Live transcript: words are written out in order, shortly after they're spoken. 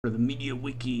For the media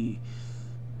wiki.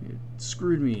 It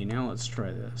screwed me. Now let's try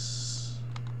this.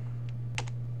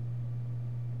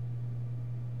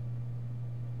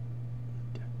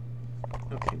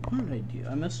 Okay, what did I do?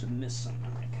 I must have missed something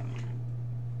when I come in.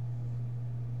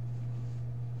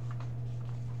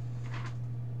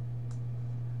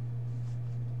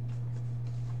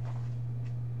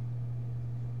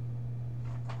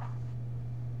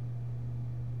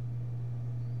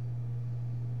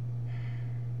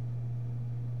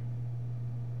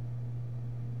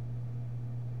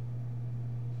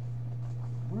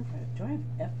 Do I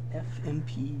have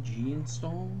FFmpg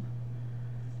installed?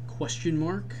 Question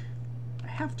mark? I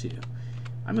have to.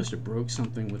 I must have broke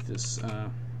something with this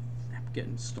apt-get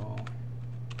install.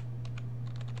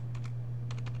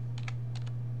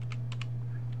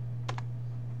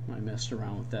 I messed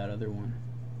around with that other one.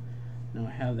 No,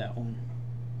 I have that one.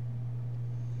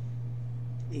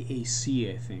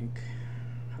 AAC, I think.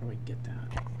 How do I get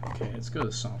that? Okay, let's go to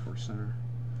the Software Center.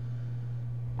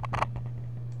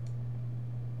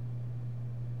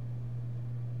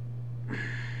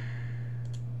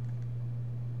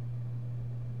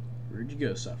 Where'd you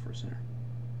go, Software Center?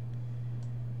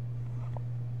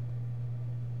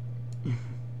 Yeah.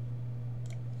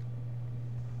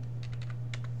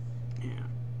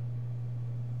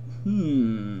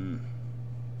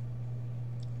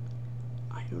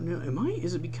 I don't know. Am I?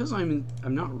 Is it because I'm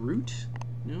not root?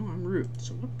 No, I'm root.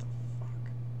 So what the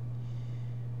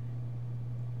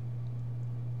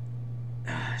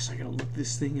fuck? So I gotta look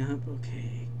this thing up.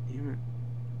 Okay. Damn it.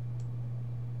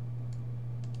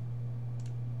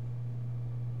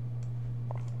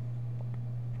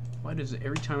 Why does it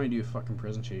every time I do a fucking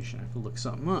presentation I have to look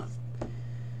something up?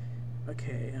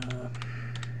 Okay,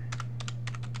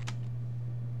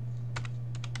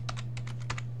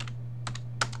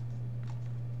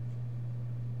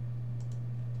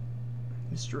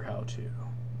 Mr. How To.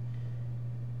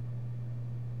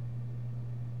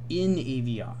 In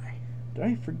AVI. Did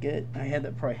I forget? I had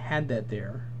that, probably had that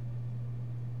there.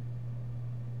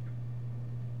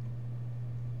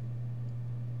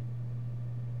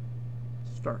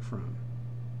 Start from.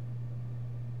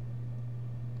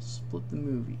 Split the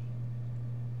movie.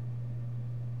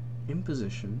 In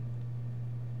position.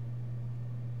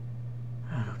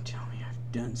 Oh, don't tell me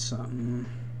I've done something.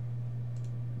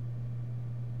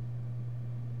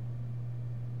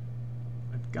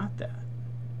 I've got that.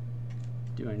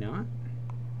 Do I not?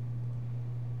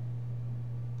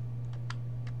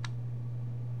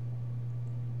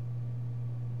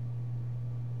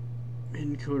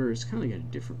 Encoder is kind of got a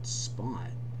different spot.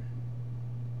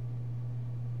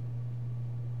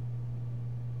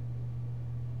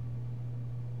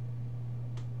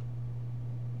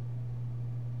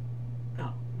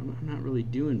 Oh, I'm not really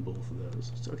doing both of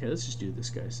those. Okay, let's just do what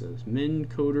this guy says.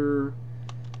 Encoder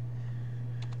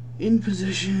in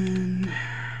position.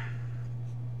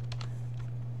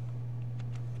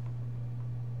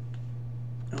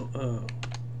 Oh,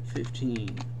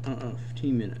 15.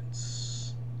 15 minutes.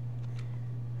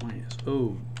 Minus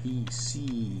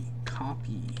OEC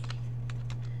copy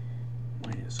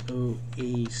minus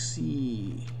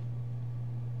OAC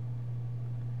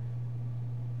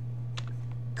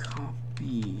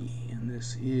copy, and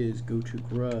this is go to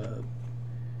Grub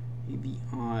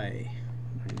AVI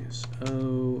minus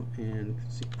O, and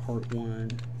let's see, part 1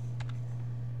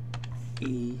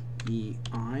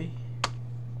 AVI.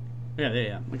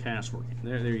 Yeah, my fast working.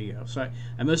 There you go. So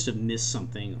I must have missed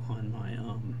something on my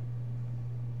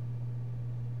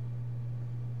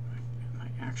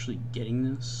actually getting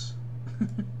this.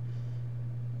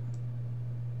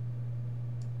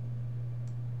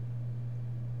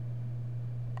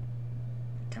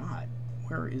 God,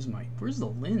 where's the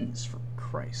lens, for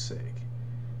Christ's sake?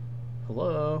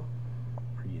 Hello?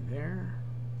 Are you there?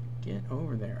 Get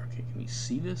over there. Okay, can we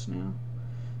see this now?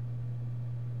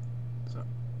 So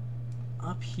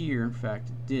up here, in fact,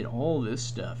 it did all this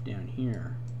stuff down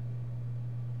here.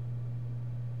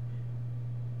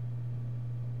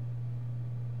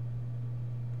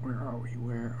 Where are we?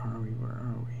 Where are we? Where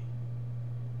are we?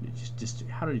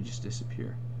 How did it just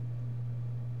disappear?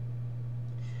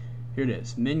 Here it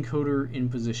is. Encoder in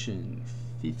position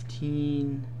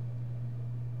 15.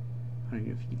 I don't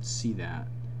know if you can see that.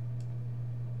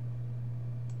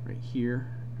 Right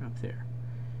here, up there.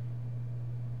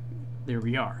 There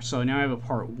we are. So now I have a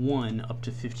part 1 up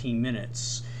to 15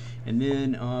 minutes. And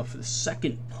then for the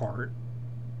second part,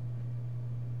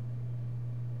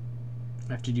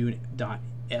 I have to do an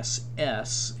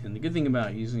 .ss, and the good thing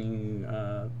about using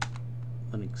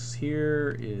Linux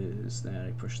here is that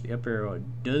I push the up arrow, it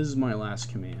does my last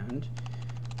command. I'm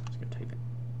just going to type in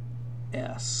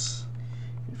S.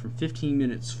 And from 15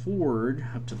 minutes forward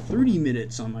up to 30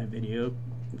 minutes on my video.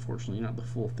 Unfortunately, not the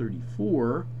full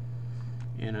 34.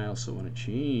 And I also want to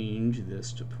change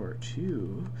this to part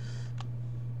 2.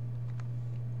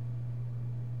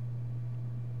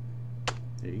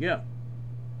 There you go.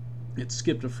 It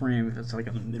skipped a frame. If it's like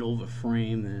in the middle of a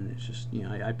frame, then it's just, you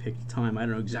know, I picked the time. I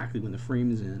don't know exactly when the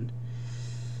frame is in.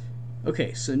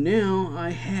 Okay, so now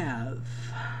I have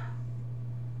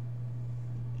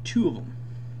 2 of them.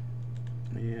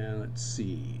 And let's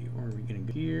see, where are we going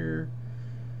to go here?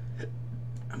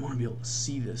 I want to be able to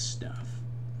see this stuff.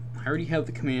 I already have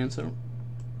the commands, so I don't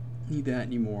need that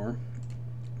anymore.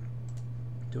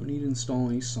 Don't need to install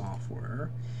any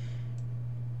software.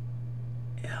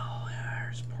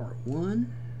 There's part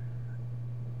 1.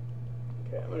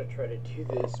 Okay, I'm going to try to do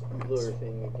this blur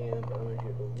thing again, but I'm going to do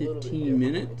it a little bit 15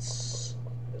 minutes.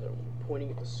 As I'm pointing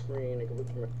at the screen, I can look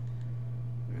through my...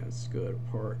 Let's go to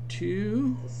part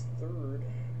 2. This third.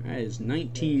 That is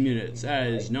 19 minutes. That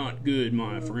is not good,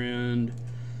 my friend.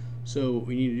 So what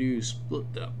we need to do is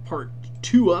split the part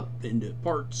 2 up into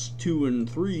parts 2 and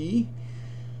 3.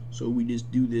 So we just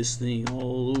do this thing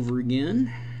all over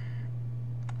again.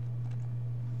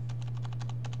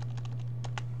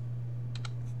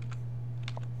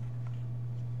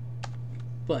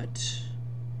 But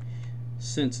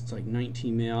since it's like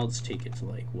 19 minutes, I'll just take it to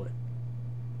like, what,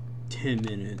 10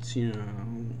 minutes, you know.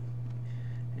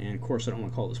 And of course I don't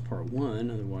want to call this part 1,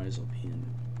 otherwise I'll be in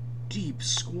deep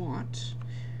squat.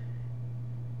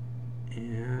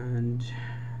 And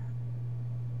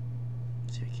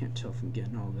see, I can't tell if I'm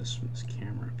getting all this from this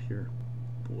camera up here.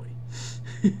 Boy.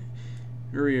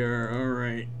 Here we are.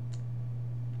 Alright.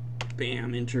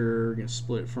 Bam, enter. Gonna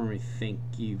split it for me. Thank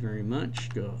you very much.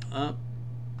 Go up.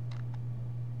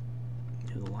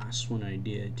 The last one I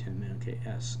did, 10 minutes. Okay,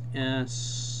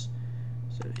 SS.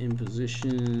 So in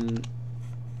position.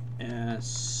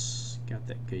 S. Got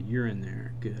that good. You're in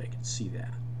there. Good, I can see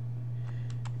that.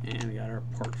 And we got our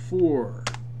part 4.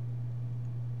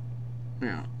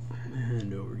 Now,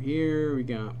 and over here we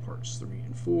got parts 3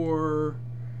 and 4.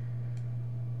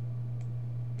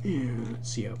 And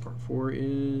let's see how part 4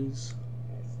 is.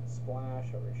 Nice splash.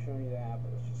 I've already shown you that,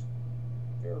 but let's just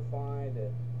verify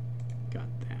that. Got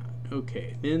that.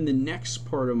 Okay, then the next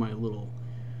part of my little...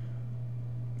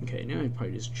 Okay, now I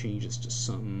probably just change this to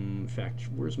some... In fact,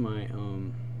 where's my...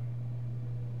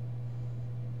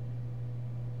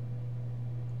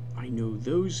 I know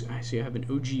those... I see I have an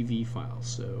OGV file,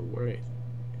 so where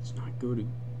it's not go to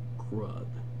Grub.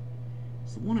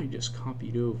 It's the one I just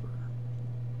copied over.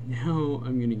 Now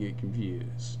I'm going to get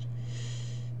confused.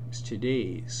 It's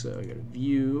today's, so I got a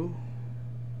view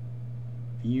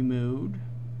mode,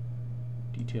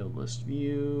 detailed list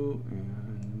view,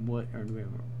 and what, or do we have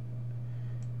a,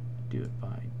 do it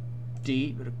by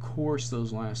date, but of course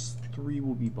those last 3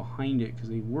 will be behind it because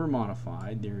they were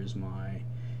modified. There's my,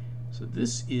 so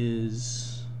this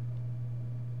is,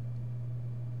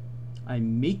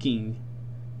 I'm making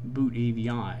boot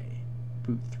AVI,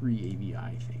 boot 3 AVI,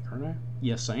 I think, aren't I?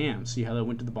 Yes, I am. See how that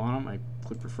went to the bottom? I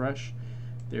click refresh.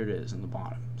 There it is in the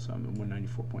bottom. So I'm at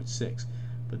 194.6.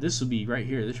 But this will be right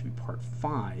here. This should be part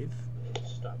 5.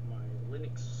 Stop my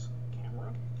Linux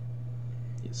camera.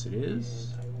 Yes, it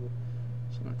is.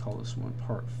 So I'm going to call this one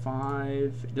part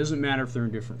 5. It doesn't matter if they're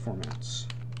in different formats.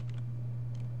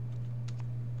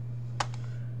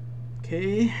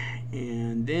 Okay,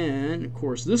 and then, of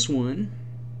course, this one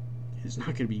is not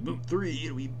going to be boot 3.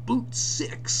 It'll be boot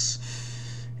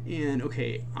 6. And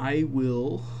okay, I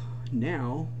will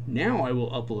now I will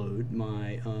upload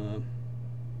my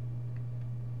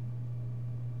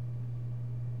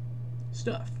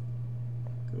stuff.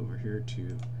 Go over here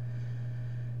to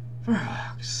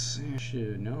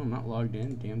Firefox. No, I'm not logged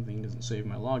in. Damn thing doesn't save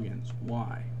my logins.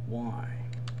 Why?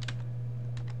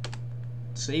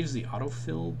 It saves the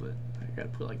autofill, but I gotta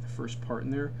put like the first part in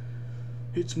there.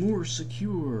 It's more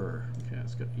secure. Okay,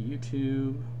 let's go to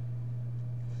YouTube.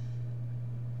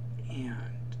 And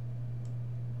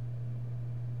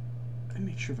let me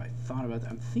make sure if I thought about that.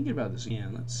 I'm thinking about this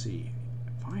again. Let's see.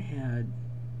 If I had,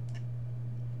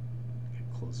 I can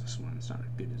close this one. It's not as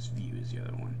good as view as the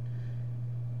other one.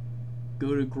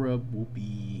 Go to Grub will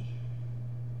be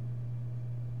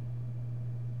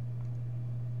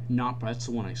not. That's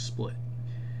the one I split.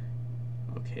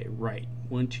 Okay, right.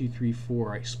 1, 2, 3,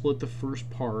 4. I split the first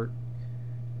part.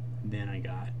 Then I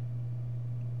got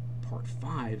part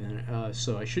 5, and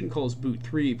so I shouldn't call this boot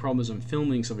 3. Problem is I'm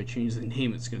filming, so if I change the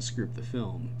name, it's going to screw up the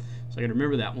film. So I got to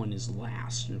remember that one is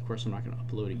last, and of course I'm not going to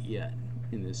upload it yet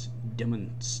in this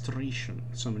demonstration.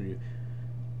 So I'm going to do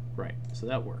Right, so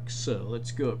that works. So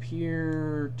let's go up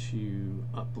here to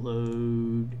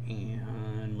upload,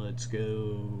 and let's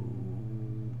go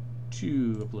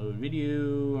to upload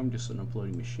video. I'm just an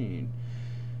uploading machine.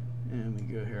 And we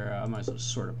go here, I might as well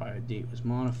sort it by a date was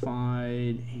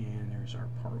modified, and there's our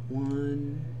part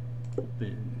 1.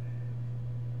 Open.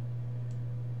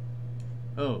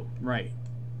 Oh, right.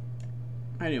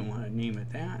 I didn't want to name it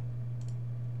that.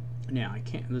 Now I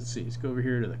can't, let's see, let's go over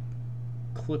here to the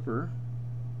clipper.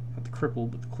 Not the cripple,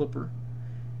 but the clipper.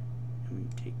 And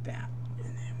we take that,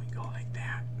 and then we go like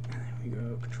that. And then we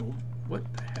go control, what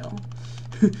the hell?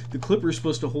 The clipper is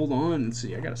supposed to hold on, and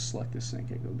see, I gotta select this thing.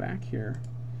 I go back here.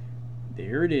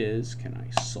 There it is. Can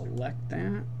I select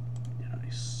that?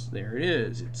 There it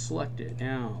is. It's selected.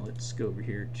 Now let's go over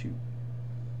here to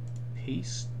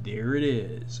paste. There it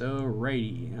is.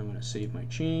 Alrighty. I'm gonna save my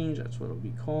change. That's what it'll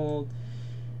be called.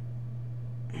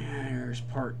 And there's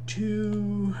part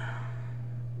 2.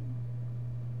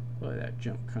 Boy, that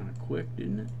jumped kind of quick,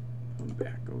 didn't it? Go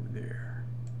back over there.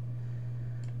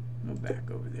 Go back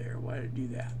over there. Why did it do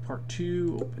that? Part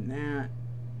 2. Open that.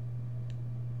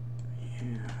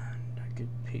 And I could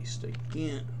paste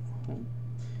again.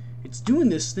 It's doing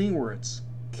this thing where it's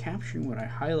capturing what I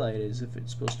highlighted as if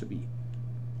it's supposed to be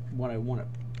what I want to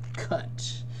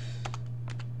cut.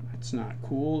 That's not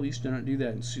cool. At least I don't do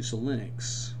that in SUSE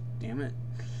Linux. Damn it.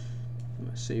 I'm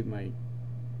going to save my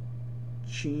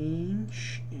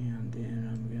change, and then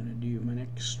I'm going to do my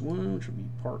next one, which will be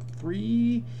part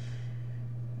 3.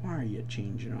 Why are you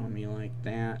changing on me like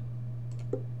that?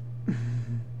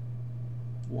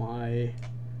 Why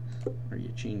are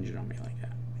you changing on me like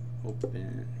that?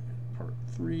 Open part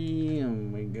 3,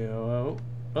 and we go,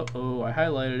 uh-oh, I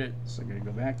highlighted it, so I'm going to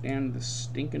go back down to the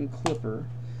stinking clipper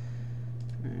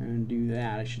and do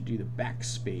that. I should do the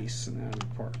backspace, and that'll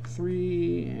be part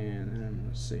 3, and then I'm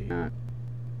going to say that.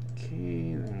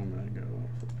 Okay, then I'm going to go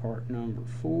for part number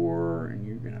 4, and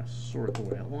you're going to sort the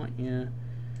way I want you.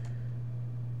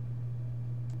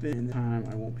 In the time,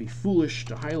 I won't be foolish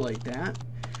to highlight that.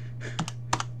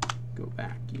 Go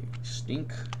back, you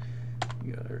stink.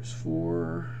 There's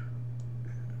 4.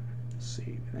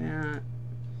 Save that.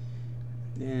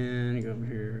 Then go over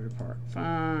here to part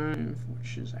 5,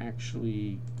 which is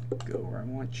actually go where I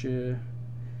want you.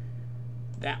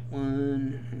 That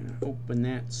one, and open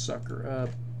that sucker up.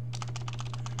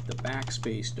 The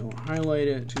backspace, don't highlight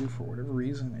it too, for whatever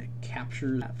reason it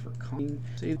captures that for content.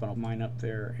 Save mine up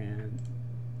there, and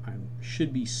I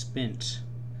should be spent.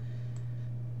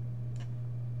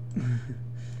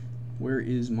 Where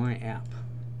is my app?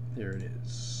 There it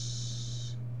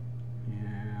is.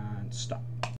 And stop.